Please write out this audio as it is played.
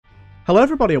Hello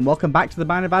everybody and welcome back to the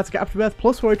Band of Afterbirth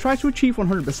Plus, where we try to achieve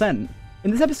 100%. In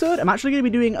this episode, I'm actually going to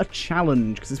be doing a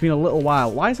challenge, because it's been a little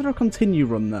while. Why is there a continue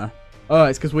run there? Oh,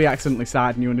 it's because we accidentally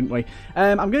started a new one, didn't we?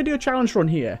 I'm going to do a challenge run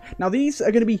here. Now, these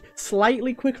are going to be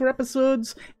slightly quicker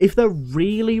episodes. If they're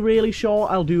really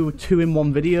short, I'll do a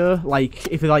 2-in-1 video,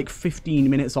 like, if they're like 15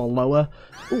 minutes or lower.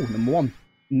 Ooh, number 1.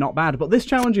 Not bad, but this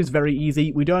challenge is very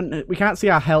easy. We can't see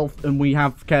our health, and we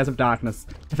have Cares of Darkness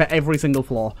for every single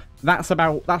floor. That's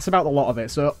about the lot of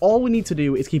it. So all we need to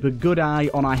do is keep a good eye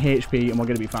on our HP, and we're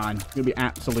going to be fine. We're going to be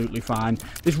absolutely fine.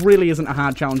 This really isn't a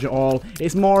hard challenge at all.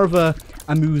 It's more of a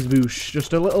amuse-bouche,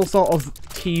 just a little sort of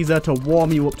teaser to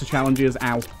warm you up to challenges.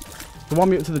 Ow. To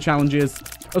warm you up to the challenges.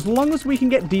 As long as we can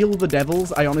get Deal with the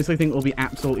Devils, I honestly think we'll be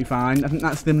absolutely fine. I think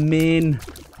that's the main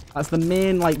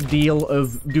like deal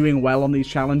of doing well on these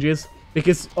challenges,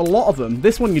 because a lot of them,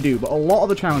 this one you do, but a lot of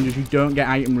the challenges you don't get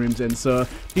item rooms in. So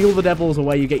Deal the Devils are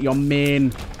where you get your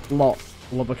main lot.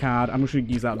 Love a card. I'm just going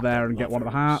to use that there and get one of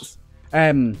the hearts.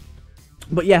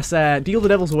 But yes, Deal the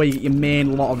Devils are where you get your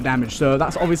main lot of damage. So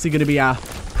that's obviously going to be our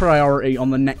priority on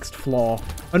the next floor.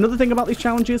 Another thing about these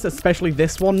challenges, especially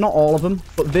this one, not all of them,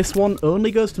 but this one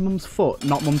only goes to Mum's foot,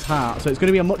 not Mum's heart. So it's going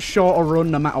to be a much shorter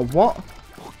run no matter what.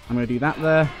 I'm going to do that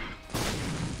there.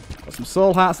 Got some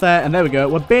soul hearts there, and there we go.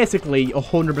 We're basically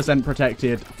 100%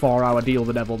 protected for our Deal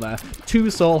the Devil there. 2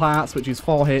 soul hearts, which is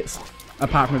 4 hits,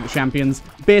 apart from the champions,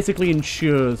 basically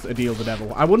ensures a Deal the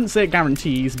Devil. I wouldn't say it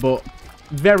guarantees, but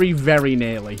very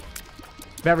nearly.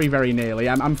 Very nearly.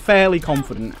 I'm fairly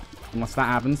confident, unless that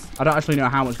happens. I don't actually know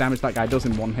how much damage that guy does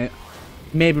in 1 hit.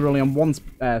 Maybe we're only on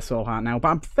 1 soul heart now, but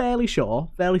I'm fairly sure,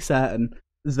 fairly certain,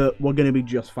 that we're going to be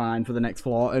just fine for the next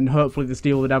floor, and hopefully this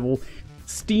Deal the Devil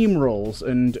steamrolls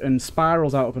and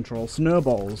spirals out of control,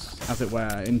 snowballs, as it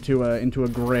were, into a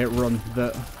great run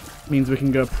that means we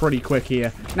can go pretty quick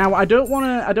here. Now, I don't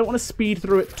want to speed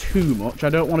through it too much. I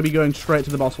don't want to be going straight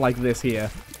to the boss like this here,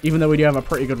 even though we do have a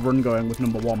pretty good run going with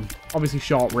number 1. Obviously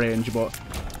short range, but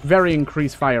very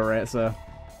increased fire rate, so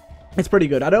it's pretty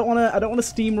good. I don't want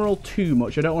to steamroll too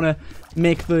much. I don't want to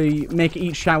make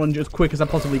each challenge as quick as I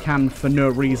possibly can for no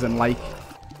reason. Like,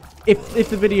 if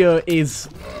the video is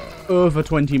over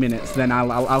 20 minutes, then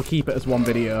I'll keep it as one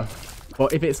video.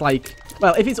 But if it's like,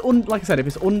 well, if it's like I said, if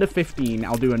it's under 15,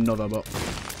 I'll do another. But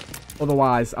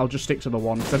otherwise, I'll just stick to the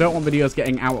one, because I don't want videos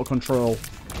getting out of control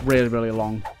really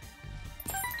long.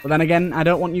 But then again, I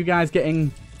don't want you guys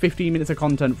getting 15 minutes of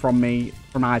content from me,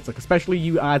 from Isaac, especially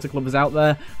you Isaac lovers out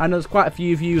there. I know there's quite a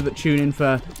few of you that tune in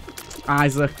for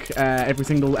Isaac every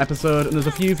single episode, and there's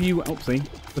a few of you,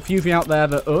 a few of you out there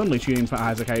that only tune in for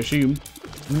Isaac, I assume.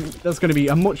 There's going to be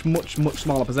a much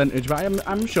smaller percentage, but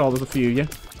I'm sure there's a few of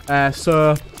you.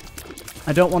 So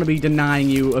I don't want to be denying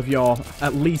you of your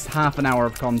at least half an hour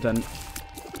of content,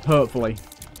 hopefully.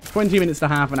 20 minutes to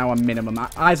half an hour minimum.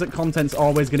 Isaac content's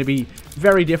always going to be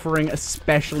very differing,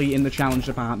 especially in the challenge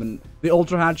department. The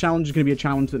ultra hard challenge is going to be a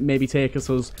challenge that maybe takes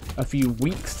us a few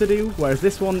weeks to do, whereas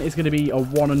this one is going to be a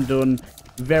one and done,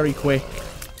 very quick,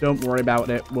 don't worry about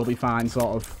it, we'll be fine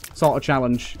sort of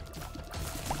challenge.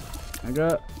 There we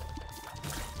go.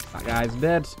 That guy's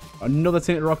dead. Another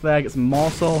tinted rock there, get some more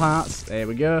soul hearts. There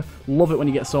we go. Love it when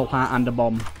you get a soul heart and a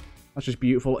bomb. That's just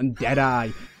beautiful. And Deadeye.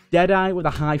 Deadeye with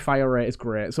a high fire rate is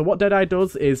great. So what Deadeye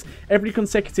does is every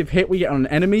consecutive hit we get on an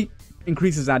enemy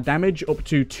increases our damage up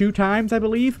to 2 times, I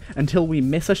believe, until we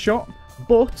miss a shot.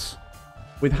 But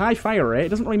with high fire rate, it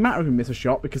doesn't really matter if we miss a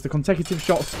shot, because the consecutive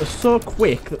shots are so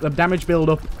quick that the damage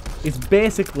build-up is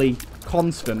basically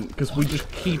constant, because we just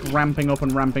keep ramping up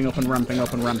and ramping up and ramping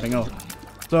up and ramping up.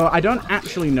 So I don't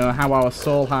actually know how our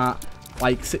soul heart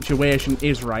situation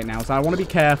is right now, so I want to be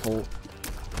careful.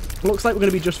 Looks like we're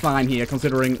going to be just fine here,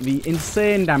 considering the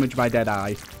insane damage by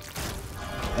Deadeye.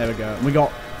 There we go. We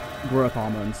got growth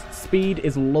hormones. Speed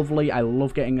is lovely. I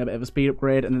love getting a bit of a speed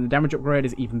upgrade, and then the damage upgrade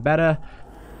is even better.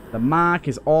 The mark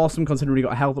is awesome, considering we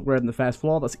got a health upgrade in the first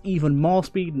floor. That's even more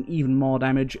speed and even more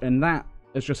damage, and that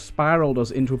has just spiraled us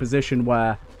into a position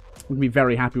where we can be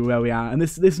very happy with where we are. And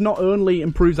this not only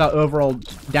improves our overall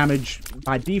damage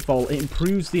by default, it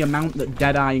improves the amount that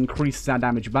Deadeye increases our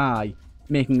damage by,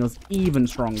 making us even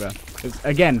stronger. It's,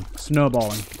 again,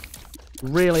 snowballing.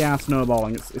 Really are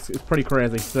snowballing. It's pretty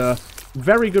crazy. So,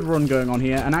 very good run going on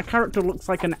here. And our character looks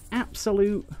like an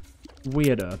absolute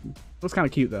weirdo. Looks kind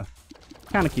of cute, though.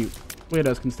 Kind of cute.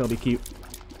 Weirdos can still be cute.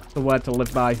 It's a word to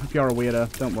live by. If you're a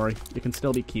weirdo, don't worry. You can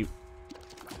still be cute.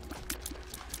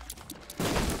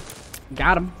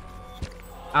 Got him.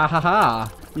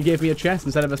 Ahaha. You gave me a chest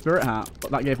instead of a spirit heart.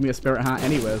 But that gave me a spirit heart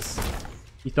anyways.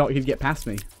 You thought you'd get past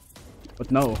me. But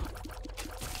no.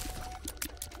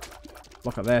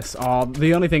 Look at this. Oh,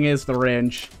 the only thing is the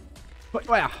range. But,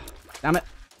 well, Damn it.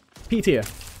 P tier.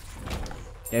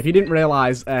 Yeah, if you didn't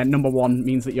realise, number 1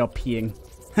 means that you're peeing.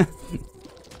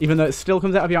 Even though it still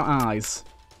comes out of your eyes.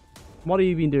 What have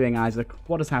you been doing, Isaac?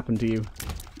 What has happened to you?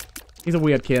 He's a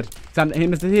weird kid.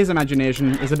 His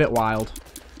imagination is a bit wild.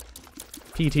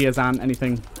 P tiers aren't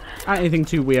anything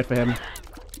too weird for him.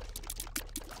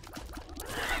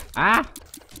 Ah!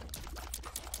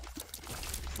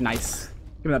 Nice.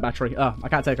 Give me that battery. Oh, I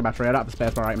can't take a battery. I don't have a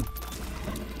spacebar item.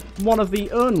 One of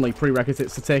the only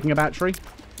prerequisites to taking a battery.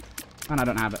 And I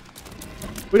don't have it.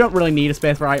 We don't really need a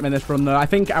spacebar item in this run, though. I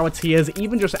think our tiers,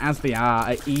 even just as they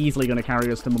are easily going to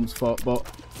carry us to Mum's Foot, but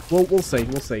we'll see,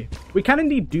 we'll see. We can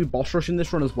indeed do boss rush in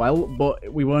this run as well,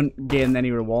 but we won't gain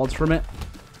any rewards from it.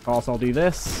 Of course, I'll do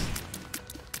this.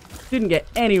 Didn't get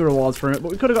any rewards from it,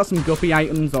 but we could have got some guppy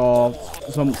items or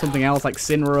something else, like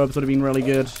sin robes would have been really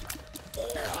good.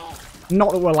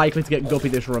 Not that we're likely to get guppy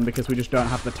this run because we just don't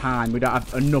have the time. We don't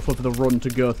have enough of the run to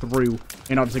go through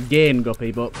in order to gain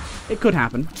guppy, but it could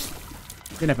happen.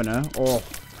 You never know. Oh,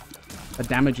 the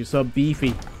damage is so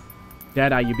beefy.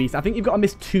 Deadeye, you beast. I think you've got to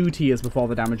miss 2 tiers before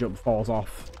the damage up falls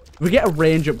off. If we get a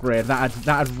range upgrade,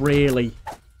 that'd really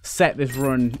set this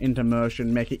run into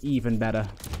motion, make it even better.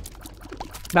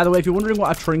 By the way, if you're wondering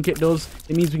what a trinket does,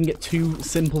 it means we can get 2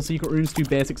 simple secret rooms, 2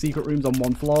 basic secret rooms on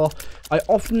 1 floor. I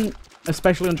often,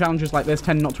 especially on challenges like this,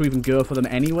 tend not to even go for them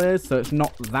anyways, so it's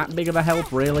not that big of a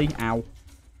help, really. Ow.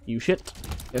 You shit.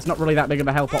 It's not really that big of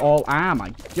a help at all. Ah,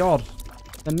 my god.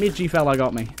 The midgy fella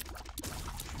got me.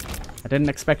 I didn't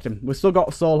expect him. We've still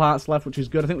got soul hearts left, which is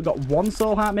good. I think we've got 1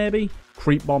 soul heart, maybe.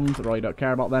 Creep bombs. I really don't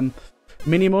care about them.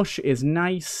 Mini mush is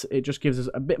nice. It just gives us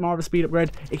a bit more of a speed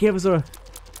upgrade. It gave us a...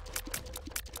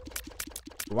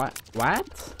 What?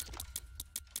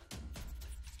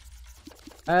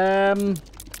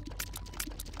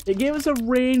 It gave us a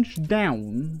range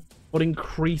down, but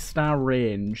increased our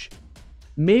range.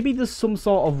 Maybe there's some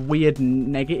sort of weird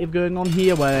negative going on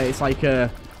here where it's like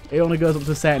it only goes up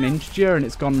to a certain integer and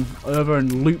it's gone over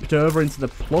and looped over into the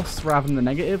plus rather than the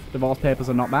negative. Divorce papers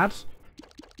are not bad.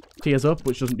 Tears up,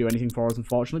 which doesn't do anything for us,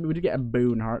 unfortunately, but we did get a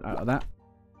boon heart out of that,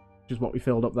 which is what we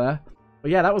filled up there. But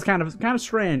yeah, that was kind of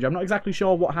strange. I'm not exactly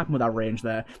sure what happened with our range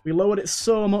there. We lowered it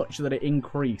so much that it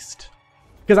increased.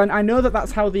 Because I know that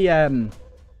that's how the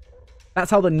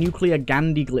nuclear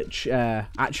Gandhi glitch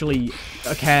actually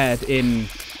occurred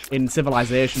in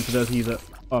Civilization. For those of you that,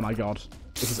 oh my god,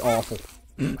 this is awful.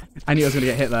 I knew I was going to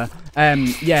get hit there.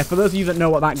 Yeah, for those of you that know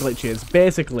what that glitch is,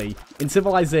 basically in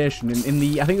Civilization, in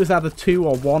the I think it was either 2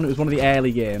 or 1. It was one of the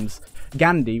early games.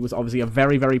 Gandhi was obviously a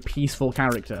very, very peaceful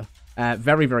character.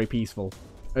 Very, very peaceful,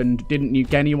 and didn't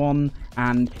nuke anyone,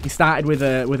 and he started with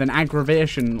an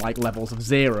aggravation like levels of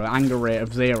 0, anger rate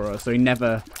of 0, so he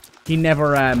never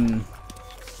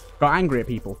got angry at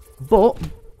people. But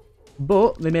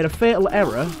they made a fatal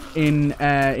error in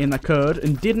the code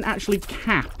and didn't actually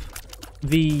cap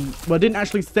didn't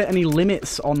actually set any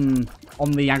limits on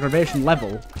the aggravation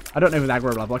level. I don't know if it was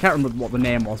aggro level, I can't remember what the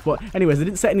name was, but anyways, they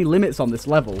didn't set any limits on this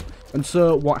level, and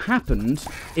so what happened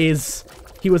is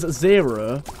he was at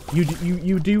 0,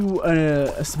 you do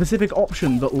a specific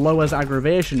option that lowers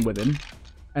aggravation with him,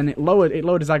 and it lowered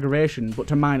his aggravation, but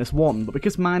to -1. But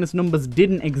because minus numbers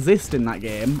didn't exist in that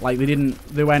game, like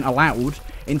they weren't allowed,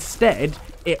 instead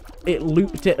it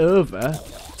looped it over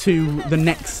to the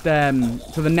next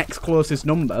closest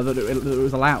number that it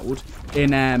was allowed in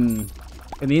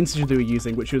the integer they were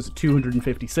using, which was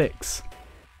 256.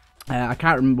 I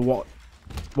can't remember what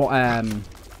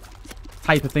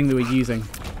type of thing they were using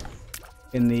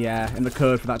in the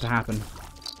code for that to happen.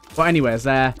 But anyways,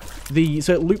 so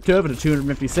it looped over to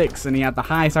 256, and he had the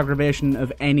highest aggravation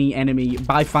of any enemy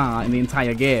by far in the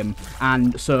entire game,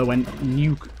 and so went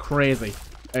nuke crazy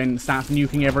and starts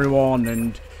nuking everyone,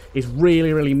 and is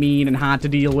really, really mean and hard to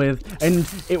deal with. And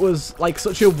it was like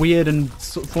such a weird and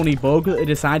funny bug that they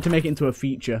decided to make it into a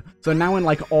feature. So now in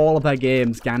like all of their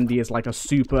games, Gandhi is like a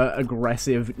super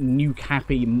aggressive, nuke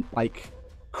happy, like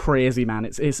crazy man.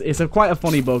 It's quite a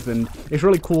funny bug, and it's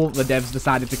really cool that the devs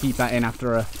decided to keep that in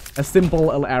after a simple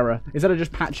little error instead of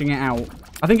just patching it out.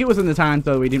 I think it was in the time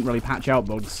though we didn't really patch out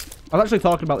bugs. I was actually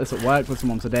talking about this at work with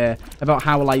someone today about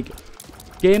how like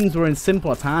games were in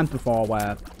simpler times before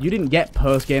where you didn't get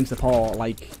post-game support.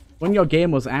 Like when your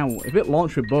game was out, if it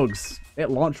launched with bugs, it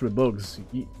launched with bugs.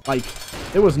 Like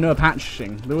there was no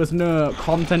patching, there was no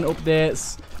content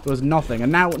updates, there was nothing.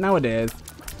 And nowadays,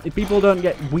 if people don't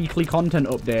get weekly content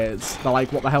updates, they're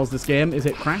like, what the hell's this game? Is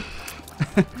it crap?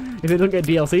 If they don't get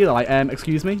DLC, they're like,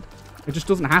 excuse me? It just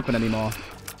doesn't happen anymore.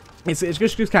 It's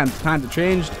just kind of times have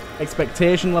changed.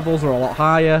 Expectation levels are a lot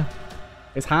higher.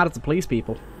 It's harder to please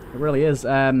people. It really is.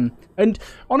 And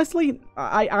honestly,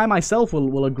 I myself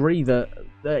will agree that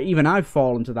even I've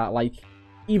fallen to that. Like,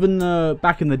 even though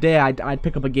back in the day I'd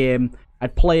pick up a game,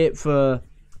 I'd play it for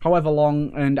however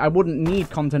long, and I wouldn't need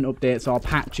content updates or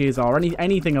patches or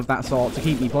anything of that sort to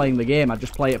keep me playing the game. I'd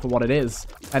just play it for what it is.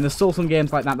 And there's still some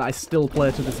games like that I still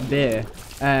play to this day.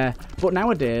 But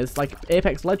nowadays, like,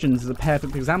 Apex Legends is a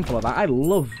perfect example of that. I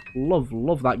love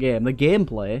that game. The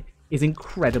gameplay is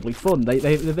incredibly fun.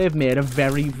 They've made a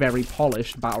very, very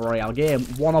polished Battle Royale game.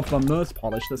 One of the most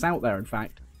polished that's out there, in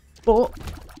fact. But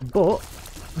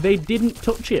they didn't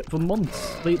touch it for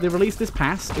months. They released this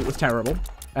pass. It was terrible.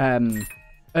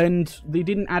 And they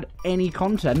didn't add any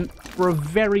content for a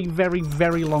very, very,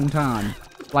 very long time.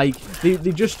 Like, they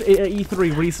just, at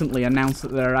E3 recently announced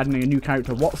that they're adding a new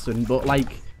character, Watson, but,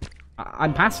 like,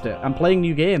 I'm past it. I'm playing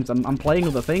new games. I'm playing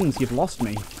other things. You've lost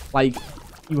me. Like,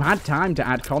 you had time to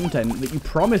add content that you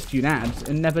promised you'd add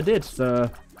and never did,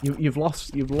 so you've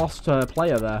lost a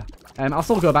player there. I'll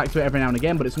still go back to it every now and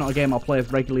again, but it's not a game I'll play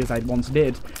as regularly as I once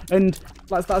did. And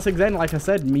that's again, like I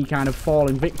said, me kind of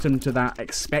falling victim to that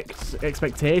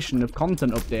expectation of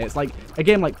content updates. Like, a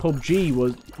game like PUBG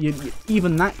was,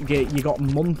 even that game, you got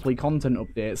monthly content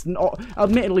updates.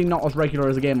 Admittedly not as regular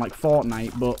as a game like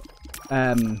Fortnite, but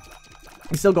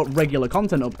we still got regular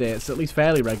content updates, at least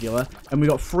fairly regular, and we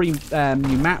got free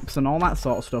new maps and all that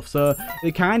sort of stuff. So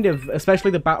they kind of,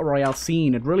 especially the Battle Royale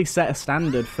scene, had really set a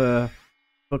standard for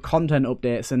content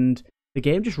updates, and the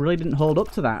game just really didn't hold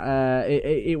up to that.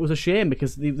 It was a shame,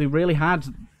 because they really had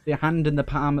their hand in the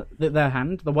palm,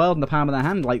 the world in the palm of their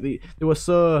hand. Like, they were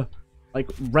so, like,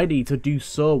 ready to do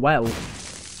so well,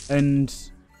 and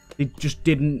it just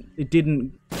didn't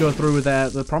go through with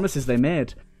the promises they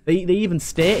made. They even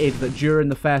stated that during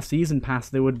the first season pass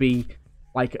there would be,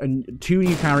 like, 2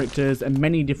 new characters and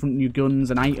many different new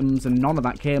guns and items, and none of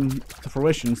that came to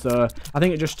fruition. So I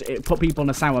think it put people in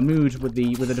a sour mood with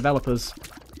the developers,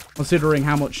 considering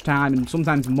how much time and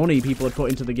sometimes money people had put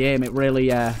into the game. It really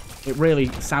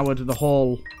soured the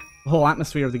whole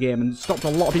atmosphere of the game and stopped a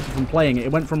lot of people from playing it.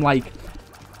 It went from, like,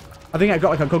 I think I got,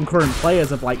 like, a concurrent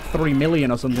players of like 3 million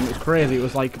or something. It was crazy. It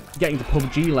was like getting to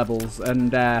PUBG levels,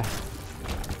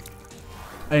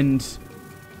 and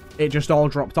it just all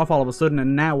dropped off all of a sudden,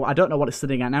 and now I don't know what it's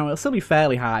sitting at now. It'll still be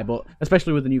fairly high, but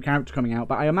especially with the new character coming out.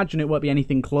 But I imagine it won't be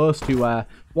anything close to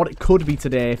what it could be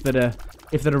today if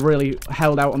they'd really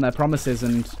held out on their promises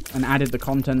and added the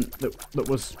content that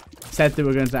was said they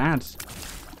were going to add.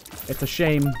 It's a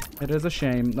shame. It is a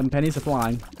shame. Them pennies are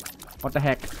flying. What the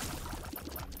heck?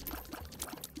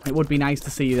 It would be nice to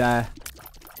see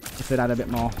if they'd add a bit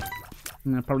more.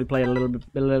 I'll probably play it a little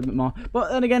bit more. But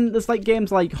then again, there's like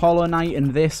games like Hollow Knight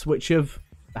and this, which have...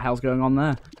 the hell's going on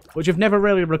there? Which have never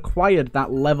really required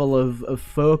that level of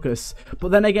focus. But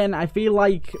then again, I feel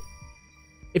like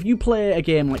if you play a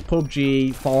game like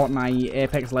PUBG, Fortnite,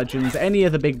 Apex Legends, any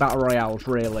of the big battle royales,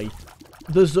 really,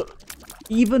 there's...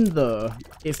 even though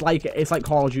it's like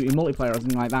Call of Duty multiplayer or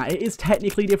something like that, it is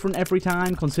technically different every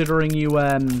time, considering you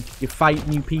fight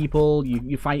new people,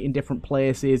 you fight in different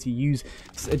places, you use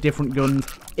different guns.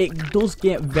 It does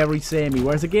get very samey,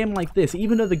 whereas a game like this,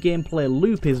 even though the gameplay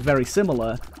loop is very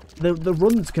similar, the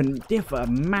runs can differ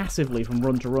massively from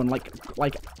run to run.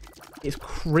 Like it's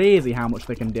crazy how much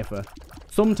they can differ.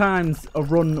 Sometimes a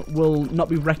run will not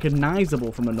be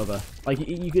recognizable from another. Like,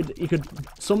 you could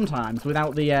sometimes,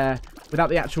 without the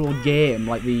actual game,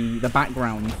 like the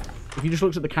background, if you just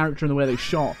looked at the character and the way they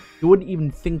shot, you wouldn't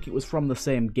even think it was from the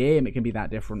same game. It can be that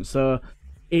different. So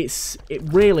it's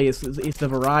the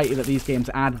variety that these games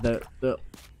add that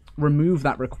remove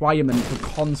that requirement for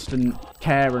constant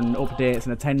care and updates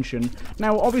and attention.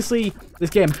 Now, obviously, this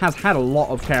game has had a lot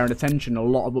of care and attention, a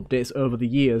lot of updates over the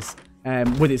years.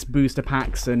 With its booster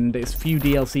packs and its few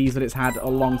DLCs that it's had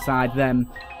alongside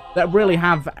them, that really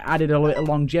have added a little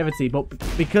longevity. But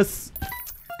because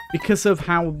of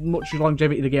how much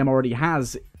longevity the game already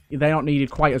has, they're not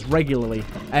needed quite as regularly.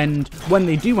 And when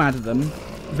they do add them,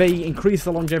 they increase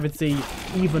the longevity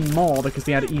even more, because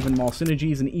they add even more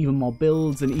synergies and even more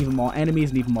builds and even more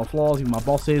enemies and even more floors, even more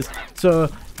bosses. So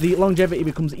the longevity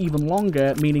becomes even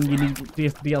longer, meaning you need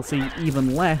DLC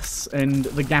even less, and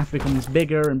the gap becomes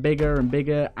bigger and bigger and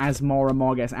bigger as more and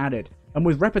more gets added. And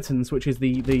with Repentance, which is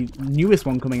the newest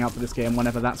one coming out for this game,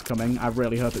 whenever that's coming, I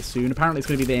really hope it's soon. Apparently it's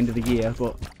going to be the end of the year,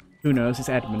 but who knows? It's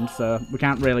Edmund, so we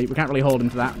can't really hold him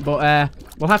to that. But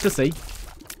we'll have to see.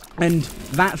 And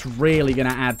that's really going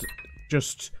to add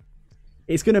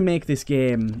it's going to make this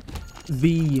game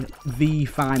the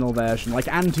final version. Like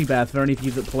Afterbirth, for any of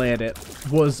you that played it,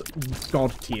 was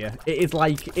god tier. It is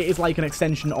like an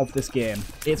extension of this game.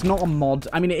 It's not a mod.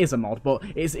 I mean, it is a mod, but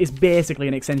it's basically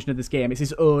an extension of this game. It's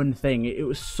its own thing. It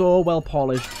was so well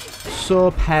polished,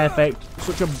 so perfect,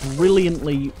 such a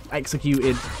brilliantly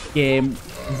executed game.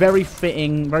 Very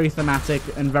fitting, very thematic,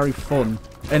 and very fun.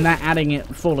 And they're adding it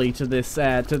fully to this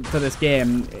this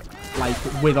game,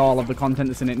 like with all of the content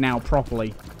that's in it now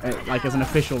properly, like as an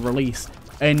official release.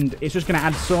 And it's just going to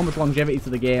add so much longevity to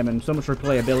the game and so much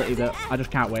replayability that I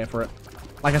just can't wait for it.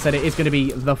 Like I said, it is going to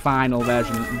be the final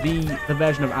version, the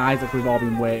version of Isaac we've all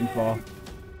been waiting for.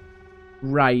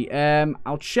 Right,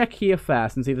 I'll check here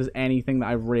first and see if there's anything that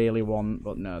I really want,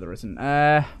 but no, there isn't.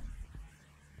 Right,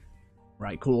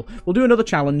 cool. We'll do another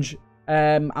challenge.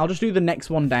 I'll just do the next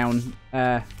one down.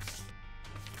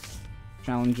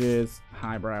 Challenges,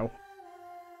 highbrow.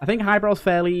 I think highbrow's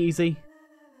fairly easy.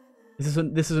 This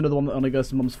is another one that only goes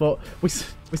to Mum's foot. We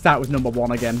start with number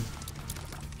 1 again.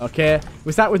 Okay,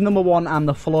 we start with number 1 and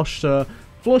the flush. So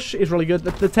flush is really good.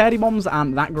 The teddy bombs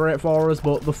aren't that great for us,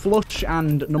 but the flush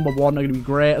and number 1 are going to be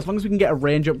great. As long as we can get a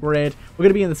range upgrade, we're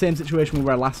going to be in the same situation we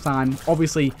were last time.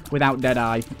 Obviously, without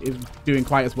Deadeye, is doing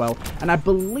quite as well. And I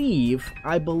believe,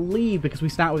 because we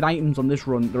start with items on this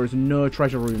run, there is no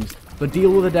treasure rooms. The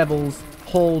Deal with the Devils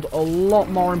hold a lot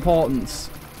more importance.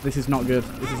 This is not good.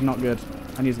 This is not good.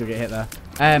 I need to go get hit there.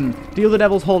 Deal with the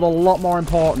Devils hold a lot more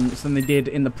importance than they did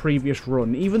in the previous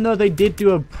run. Even though they did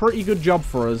do a pretty good job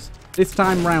for us, this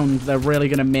time round, they're really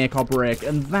going to make or break.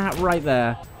 And that right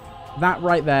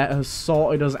there has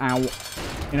sorted us out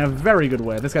in a very good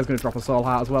way. This guy's going to drop a soul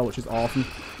heart as well, which is awesome.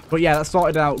 But yeah, that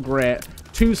sorted out great.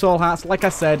 2 soul hearts, like I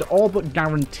said, all but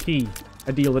guarantee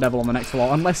a Deal with the Devil on the next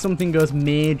floor. Unless something goes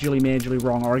majorly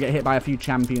wrong, or I get hit by a few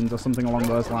champions or something along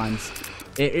those lines.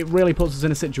 It really puts us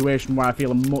in a situation where I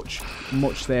feel much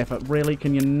safer. Really?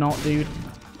 Can you not, dude?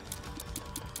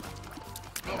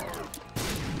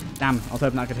 Damn, I was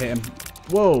hoping I could hit him.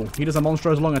 Whoa, he does a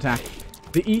Monstrous Lung attack.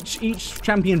 Each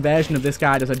champion version of this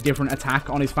guy does a different attack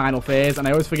on his final phase, and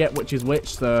I always forget which is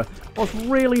which, so I was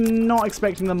really not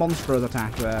expecting the Monstrous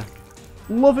attack there.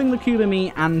 Loving the Cuba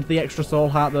meat and the extra soul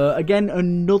heart though. Again,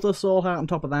 another soul heart on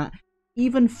top of that.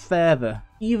 Even further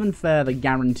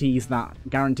guarantees that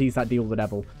Deal with the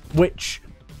Devil, which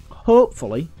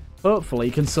hopefully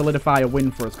can solidify a win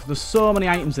for us, because there's so many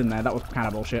items in there. That was kind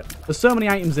of bullshit. There's so many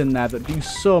items in there that do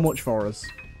so much for us.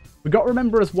 We've got to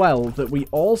remember as well that we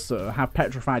also have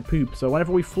petrified poop, so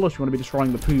whenever we flush, we want to be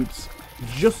destroying the poops,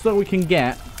 just so we can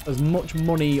get as much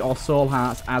money or soul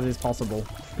hearts as is possible.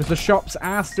 Because the shops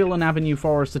are still an avenue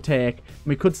for us to take, and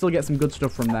we could still get some good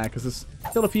stuff from there, because there's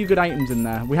still a few good items in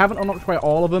there. We haven't unlocked quite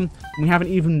all of them, and we haven't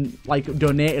even, like,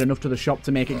 donated enough to the shop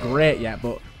to make it great yet,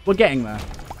 but we're getting there.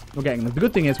 We're getting there. The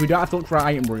good thing is we don't have to look for our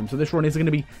item room, so this run is going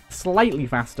to be slightly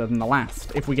faster than the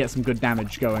last, if we get some good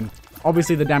damage going.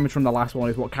 Obviously, the damage from the last one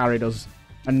is what carried us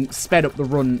and sped up the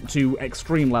run to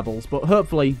extreme levels, but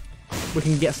hopefully we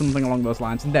can get something along those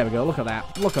lines. And there we go. Look at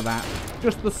that. Look at that.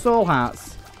 Just the soul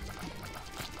hearts.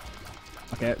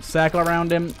 Okay, circle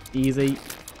around him. Easy.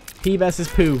 P versus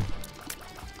Pooh.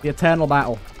 The eternal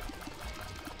battle.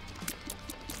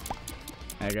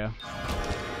 There you go.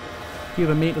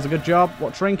 Cuban meat does a good job.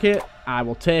 What trinket? I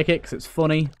will take it because it's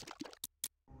funny.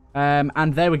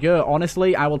 And there we go.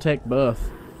 Honestly, I will take both.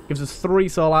 Gives us 3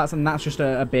 soul hearts, and that's just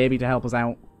a baby to help us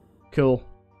out. Cool.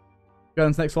 Go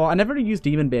on to the next floor. I never really used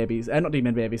demon babies. Not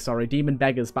demon babies, sorry. Demon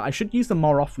beggars. But I should use them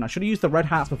more often. I should have used the red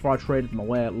hearts before I traded them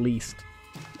away, at least.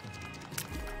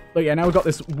 But yeah, now we've got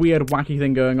this weird, wacky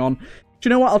thing going on. Do you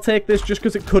know what? I'll take this just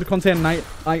because it could contain an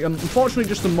item. Unfortunately,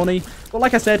 just some money. But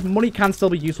like I said, money can still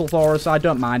be useful for us, so I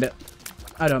don't mind it.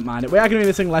 I don't mind it. We are going to be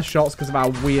missing less shots because of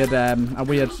our weird, I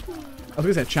was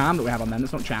going to say charm that we have on them.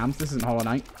 It's not charms. This isn't Hollow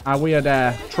Knight. Our weird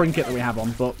trinket that we have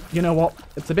on. But you know what?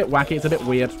 It's a bit wacky. It's a bit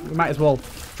weird. We might as well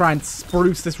try and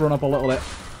spruce this run up a little bit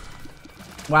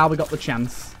while we got the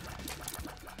chance.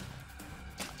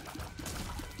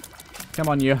 Come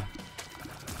on, you.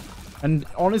 And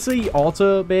honestly,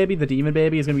 Auto Baby, the Demon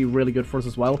Baby, is going to be really good for us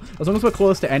as well. As long as we're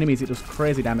close to enemies, it does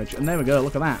crazy damage. And there we go.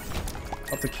 Look at that.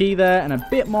 Got the key there and a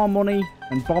bit more money.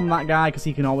 And bomb that guy because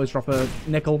he can always drop a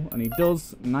nickel. And he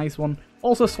does. Nice one.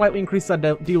 Also slightly increases our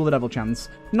Deal with the Devil chance.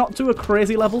 Not to a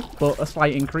crazy level, but a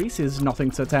slight increase is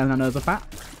nothing to turn our nose up at.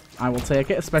 I will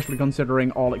take it, especially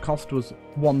considering all it cost was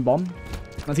 1 bomb.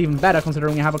 That's even better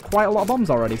considering we have quite a lot of bombs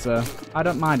already, so I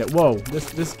don't mind it. Whoa,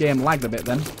 this game lagged a bit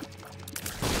then.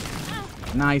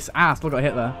 Nice. Ah, still got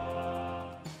hit there.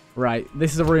 Right,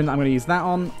 this is a room that I'm going to use that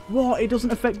on. What? It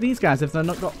doesn't affect these guys if they're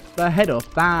not got their head up.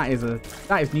 That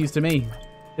is news to me.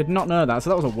 Did not know that, so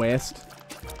that was a waste.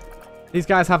 these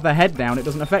guys have their head down, it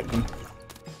doesn't affect them.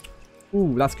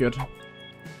 Ooh, that's good.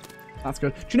 That's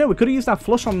good. Do you know, we could have used that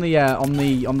flush on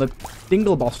the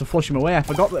Dingle boss to flush him away. I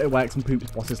forgot that it works on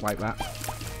Poop's bosses like that.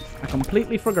 I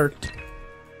completely forgot.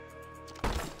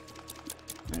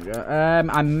 There we go.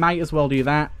 I might as well do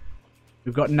that.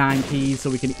 We've got 9 keys,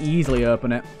 so we can easily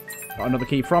open it. Got another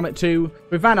key from it, too.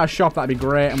 If we found our shop, that'd be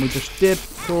great, and we just did.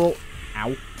 Cool.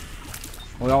 Ow.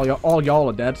 Well, all y'all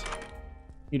are dead.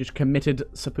 You just committed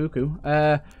seppuku.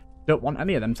 Don't want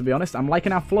any of them, to be honest. I'm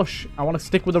liking our flush. I want to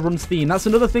stick with the run's theme. That's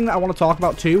another thing that I want to talk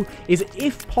about, too, is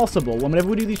if possible, whenever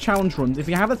we do these challenge runs, if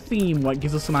you have a theme where it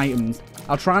gives us some items,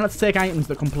 I'll try not to take items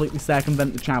that completely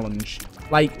circumvent the challenge.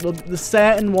 Like, the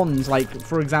certain ones, like,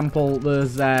 for example,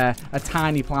 there's a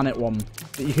tiny planet one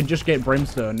that you can just get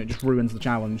brimstone and it just ruins the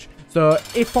challenge. So,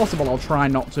 if possible, I'll try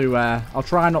not to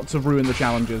ruin the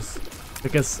challenges,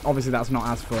 because obviously that's not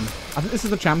as fun. I think this is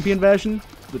the champion version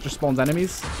that just spawns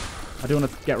enemies. I do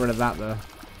want to get rid of that, though.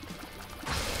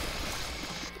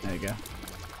 There you go.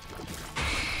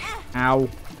 Ow.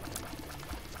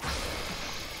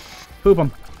 Poop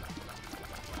him.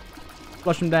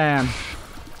 Flush him down.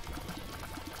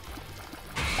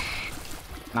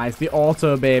 Nice. The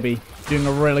auto baby. Doing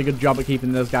a really good job at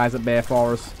keeping those guys at bay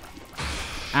for us.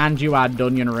 And you add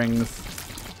Dunyan rings.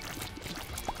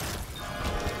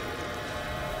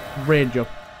 Rage up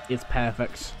is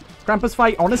perfect. Krampus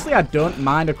fight. Honestly, I don't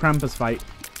mind a Krampus fight.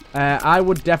 I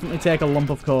would definitely take a lump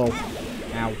of coal.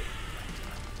 Ow.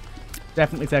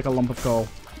 Definitely take a lump of coal.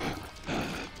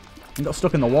 I got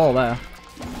stuck in the wall there.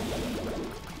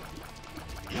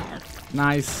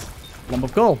 Nice. Lump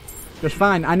of coal. Just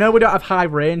fine. I know we don't have high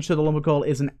range, so the lump of coal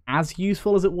isn't as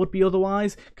useful as it would be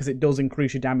otherwise, because it does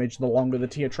increase your damage the longer the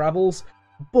tier travels,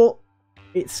 but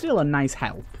it's still a nice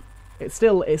help. It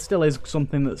still is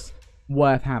something that's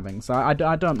worth having, so I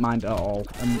don't mind at all.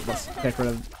 And let's get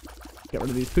rid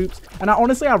of these poops. And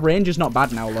honestly, our range is not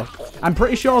bad now, look. I'm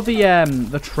pretty sure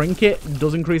the trinket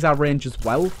does increase our range as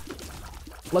well.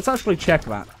 Let's actually check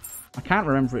that. I can't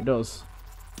remember if it does.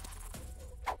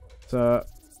 So,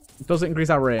 does it increase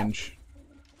our range?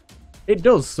 It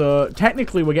does, so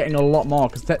technically we're getting a lot more,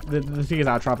 because the tiers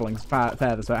are travelling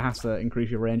further, so it has to increase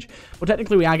your range. But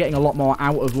technically we are getting a lot more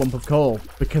out of Lump of Coal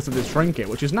because of this trinket,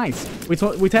 which is nice. We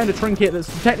turned a trinket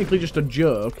that's technically just a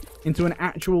joke into an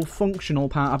actual functional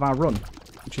part of our run,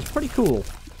 which is pretty cool.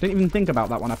 Didn't even think about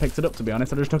that when I picked it up, to be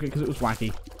honest. I just took it because it was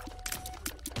wacky.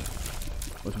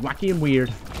 It was wacky and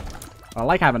weird. I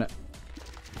like having it.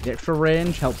 The extra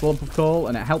range helps Lump of Coal,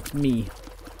 and it helps me.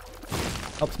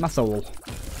 Helps my soul.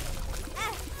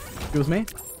 Excuse me.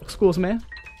 Excuse me.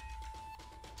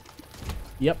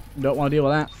 Yep, don't want to deal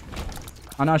with that.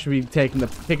 I know I should be picking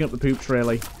up the poops,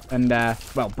 really. And,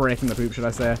 well, breaking the poop, should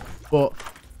I say. But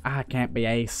I can't be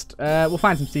aced. We'll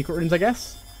find some secret rooms, I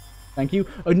guess. Thank you.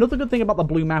 Another good thing about the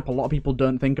blue map a lot of people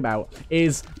don't think about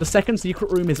is the second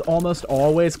secret room is almost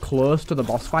always close to the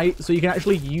boss fight. So you can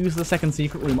actually use the second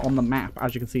secret room on the map,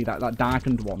 as you can see, that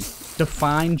darkened one, to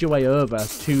find your way over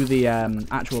to the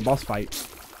actual boss fight.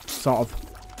 Sort of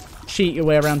cheat your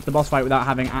way around to the boss fight without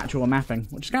having actual mapping,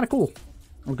 which is kind of cool.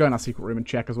 We'll go in our secret room and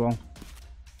check as well.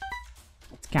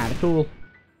 It's kind of cool.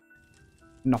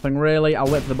 Nothing really. I'll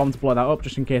wait for the bomb to blow that up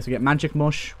just in case we get magic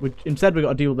mush. Instead, we got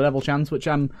to deal with the devil chance, which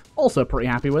I'm also pretty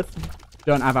happy with.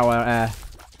 Don't have our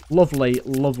lovely,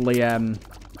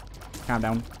 calm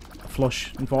down,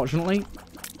 flush, unfortunately.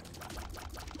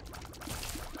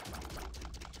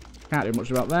 Can't do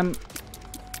much about them.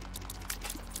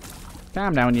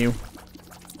 Calm down, you.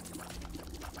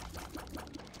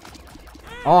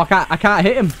 Oh, I can't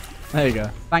hit him. There you go.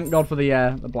 Thank God for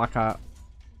the black heart.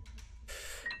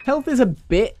 Health is a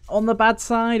bit on the bad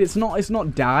side. It's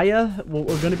not dire. We're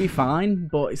going to be fine,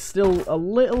 but it's still a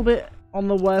little bit on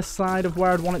the worst side of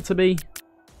where I'd want it to be.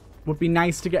 Would be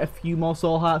nice to get a few more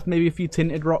soul hearts, maybe a few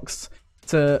tinted rocks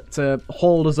to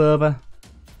hold us over.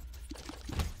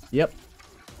 Yep.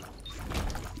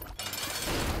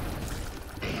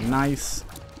 Nice.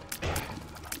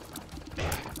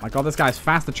 My God, this guy's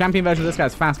fast. The champion version of this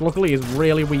guy's fast. Luckily, he's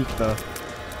really weak, though.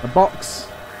 The box.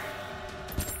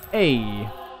 Hey.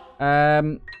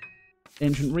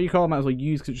 Ancient Recall. Might as well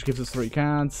use because it just gives us 3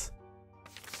 cards.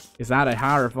 Is that a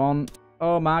Hierophant?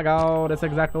 Oh my God, that's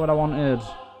exactly what I wanted.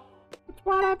 It's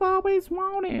what I've always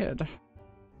wanted.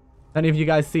 Any of you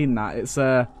guys seen that? It's,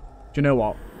 do you know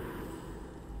what?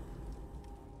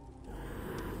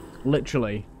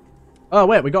 Literally. Oh,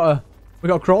 wait, we got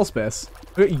a crawl space.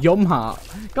 We got Yum Heart.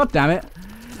 God damn it.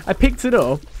 I picked it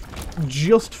up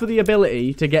just for the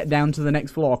ability to get down to the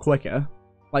next floor quicker.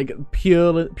 Like,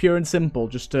 pure and simple,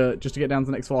 just to get down to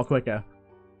the next floor quicker.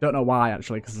 Don't know why,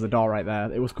 actually, because there's a door right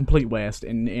there. It was complete waste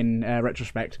in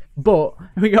retrospect. But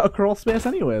we got a crawl space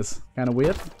anyways. Kind of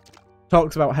weird.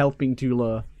 Talks about health being too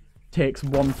low. Takes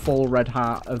one full red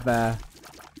heart of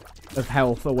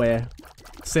health away.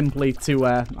 Simply to,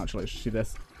 actually, let's just do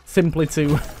this. Simply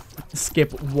to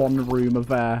skip one room of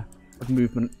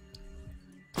movement.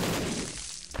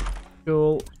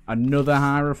 Cool. Another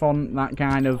Hierophant. That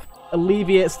kind of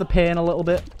alleviates the pain a little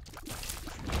bit.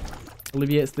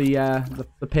 Alleviates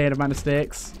the pain of my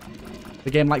mistakes.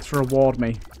 The game likes to reward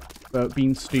me for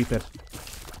being stupid.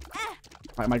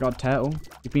 Oh my god, Turtle.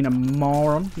 You've been a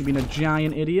moron. You've been a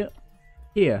giant idiot.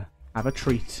 Here, have a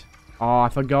treat. Oh, I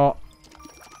forgot.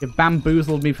 You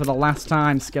bamboozled me for the last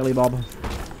time, Skelly Bob.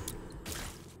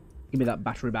 Give me that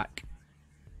battery back.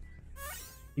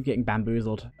 Keep getting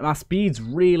bamboozled. And our speed's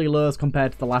really low as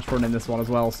compared to the last run in this one as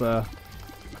well, so...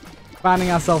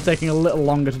 Finding ourselves taking a little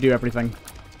longer to do everything.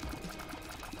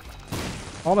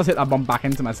 I almost hit that bomb back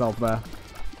into myself there.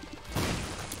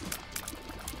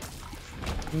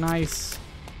 Nice.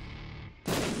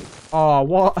 Oh,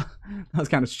 what? That was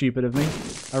kind of stupid of me.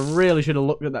 I really should have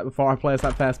looked at that before I placed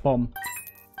that first bomb.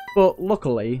 But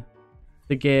luckily,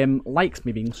 the game likes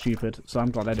me being stupid, so I'm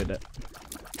glad I did it.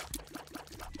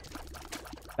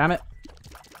 Damn it.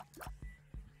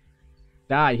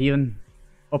 Die, heathen.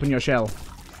 Open your shell.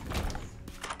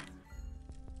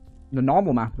 The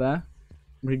normal map there.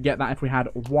 We'd get that if we had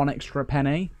one extra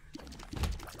penny.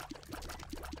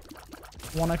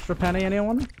 One extra penny,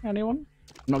 anyone? Anyone?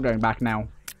 I'm not going back now.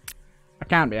 I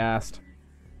can't be asked.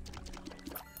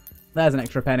 There's an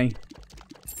extra penny.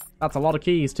 That's a lot of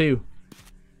keys, too.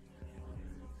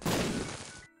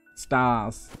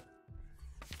 Stars.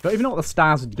 Don't even know what the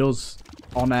stars does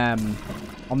on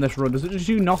this run. Does it just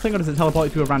do nothing, or does it teleport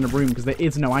you to a random room? Because there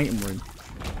is no item room.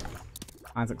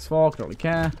 Isaac's Fork, don't really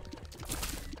care.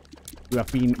 You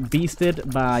have been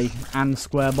beasted by Ann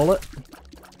Square Bullet.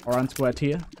 Or Ann Square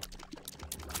Tier.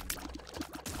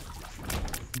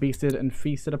 Beasted and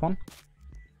feasted upon.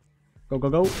 Go, go,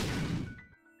 go.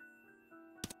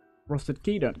 Rusted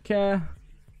key, don't care.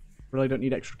 Really don't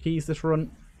need extra keys this run.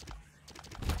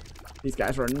 These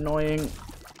guys are annoying.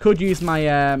 Could use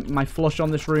my my flush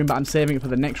on this room, but I'm saving it for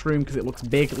the next room because it looks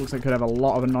big. It looks like it could have a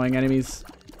lot of annoying enemies.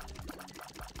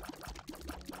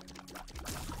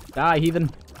 Die, heathen.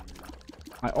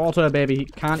 My auto, baby,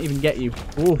 can't even get you.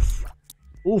 Oof.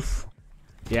 Oof.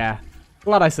 Yeah.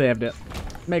 Glad I saved it.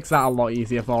 Makes that a lot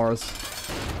easier for us.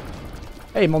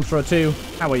 Hey, Monstro 2.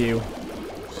 How are you?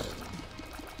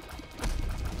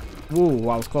 Ooh,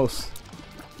 that was close.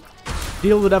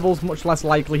 Deal with the devils, much less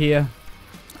likely here.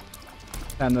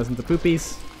 Turn those into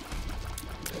poopies.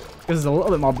 This is a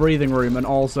little bit more breathing room and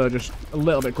also just a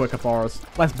little bit quicker for us.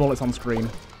 Less bullets on screen.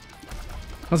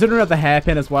 Considering we have the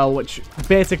hairpin as well, which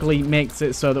basically makes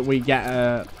it so that we get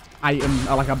a item,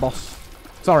 like a boss.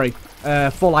 Sorry,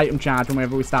 full item charge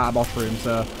whenever we start a boss room.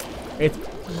 So it's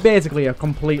basically a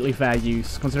completely fair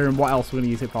use, considering what else we're going to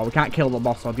use it for. We can't kill the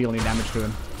boss or deal any damage to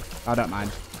him. I don't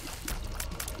mind.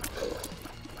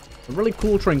 A really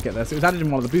cool trinket, this. It was added in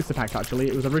one of the booster packs, actually.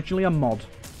 It was originally a mod.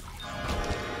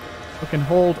 We can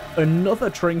hold another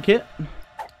trinket.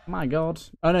 My god.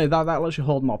 Oh no, that lets you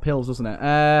hold more pills, doesn't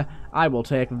it? I will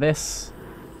take this.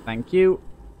 Thank you.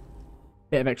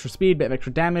 Bit of extra speed, bit of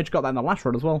extra damage. Got that in the last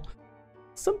run as well.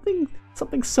 Something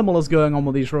similar's going on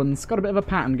with these runs. Got a bit of a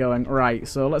pattern going. Right,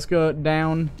 so let's go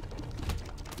down.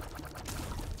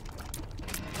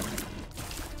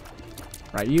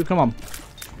 Right, you come on.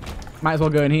 Might as well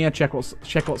go in here, check what's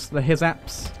the his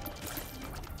apps.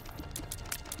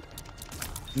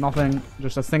 Nothing,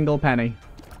 just a single penny.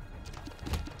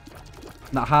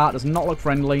 That heart does not look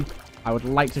friendly. I would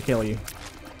like to kill you.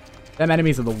 Them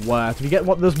enemies are the worst. If you get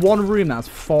there's one room that has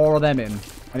 4 of them in,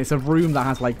 and it's a room that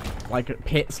has like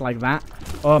pits like that.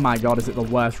 Oh my god, is it the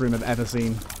worst room I've ever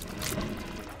seen?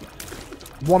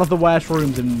 One of the worst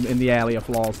rooms in the earlier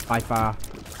floors by far.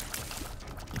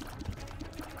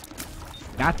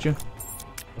 Gotcha.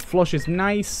 The flush is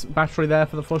nice. Battery there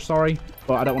for the flush, sorry,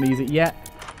 but I don't want to use it yet.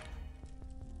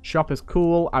 Shop is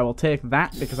cool. I will take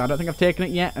that because I don't think I've taken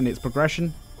it yet, and it's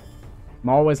progression. I'm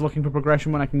always looking for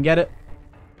progression when I can get it.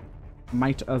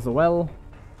 Might as well.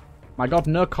 My god,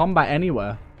 no combat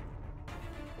anywhere.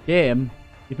 Game,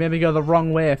 you've made me go the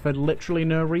wrong way for literally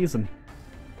no reason.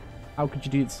 How could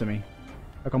you do this to me?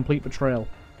 A complete betrayal.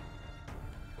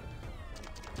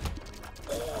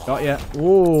 Got ya.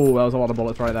 Ooh, that was a lot of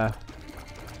bullets right there.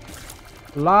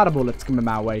 A lot of bullets coming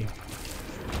my way.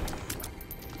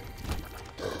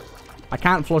 I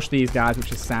can't flush these guys,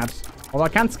 which is sad. Although I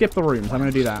can skip the rooms. I'm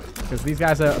going to do that. Because these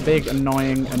guys are big,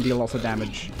 annoying, and deal lots of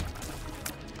damage.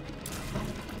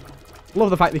 Love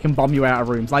the fact they can bomb you out of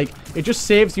rooms. Like, it just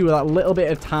saves you that little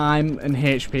bit of time and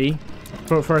HP.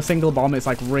 For a single bomb, it's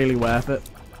like really worth it.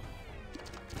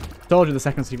 Told you the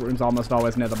second secret room's almost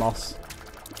always near the boss.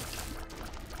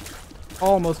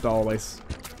 Almost always.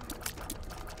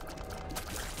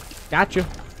 Gotcha.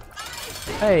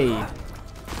 Hey,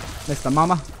 Mr.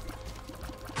 Mama.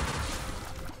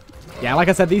 Yeah, like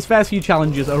I said, these first few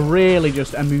challenges are really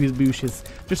just amuse-bouches.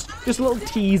 Just little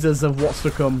teasers of what's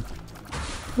to come.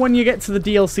 When you get to the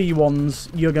DLC ones,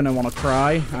 you're going to want to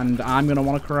cry, and I'm going to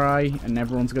want to cry, and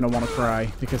everyone's going to want to cry,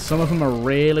 because some of them are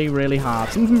really, really hard.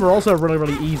 Some of them are also really,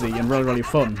 really easy and really, really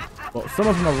fun, but some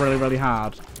of them are really, really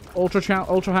hard. Ultra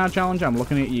hard challenge, I'm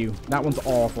looking at you. That one's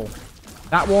awful.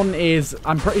 That one is,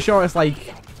 I'm pretty sure it's like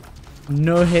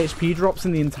no HP drops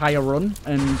in the entire run,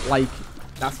 and like,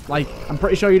 that's like, I'm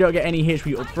pretty sure you don't get any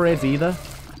HP upgrades either,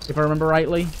 if I remember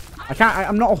rightly.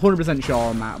 I'm not 100% sure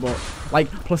on that, but like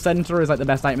placenta is like the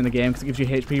best item in the game because it gives you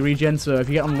HP regen. So if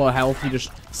you get on low health, you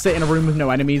just sit in a room with no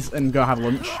enemies and go have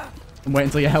lunch and wait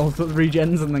until your health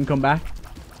regens and then come back.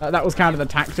 That was kind of the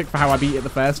tactic for how I beat it the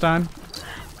first time.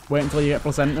 Wait until you get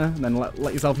placenta and then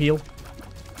let yourself heal.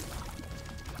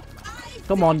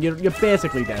 Come on, you're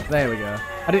basically dead. There we go.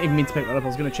 I didn't even mean to pick that up. I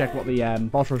was going to check what the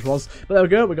boss rush was, but there we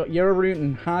go. We got Euroroot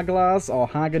and Haglaz, or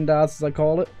Häagen-Dazs as I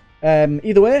call it.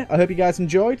 Either way, I hope you guys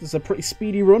enjoyed. This is a pretty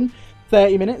speedy run.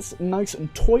 30 minutes, nice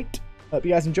and tight. Hope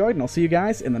you guys enjoyed, and I'll see you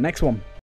guys in the next one.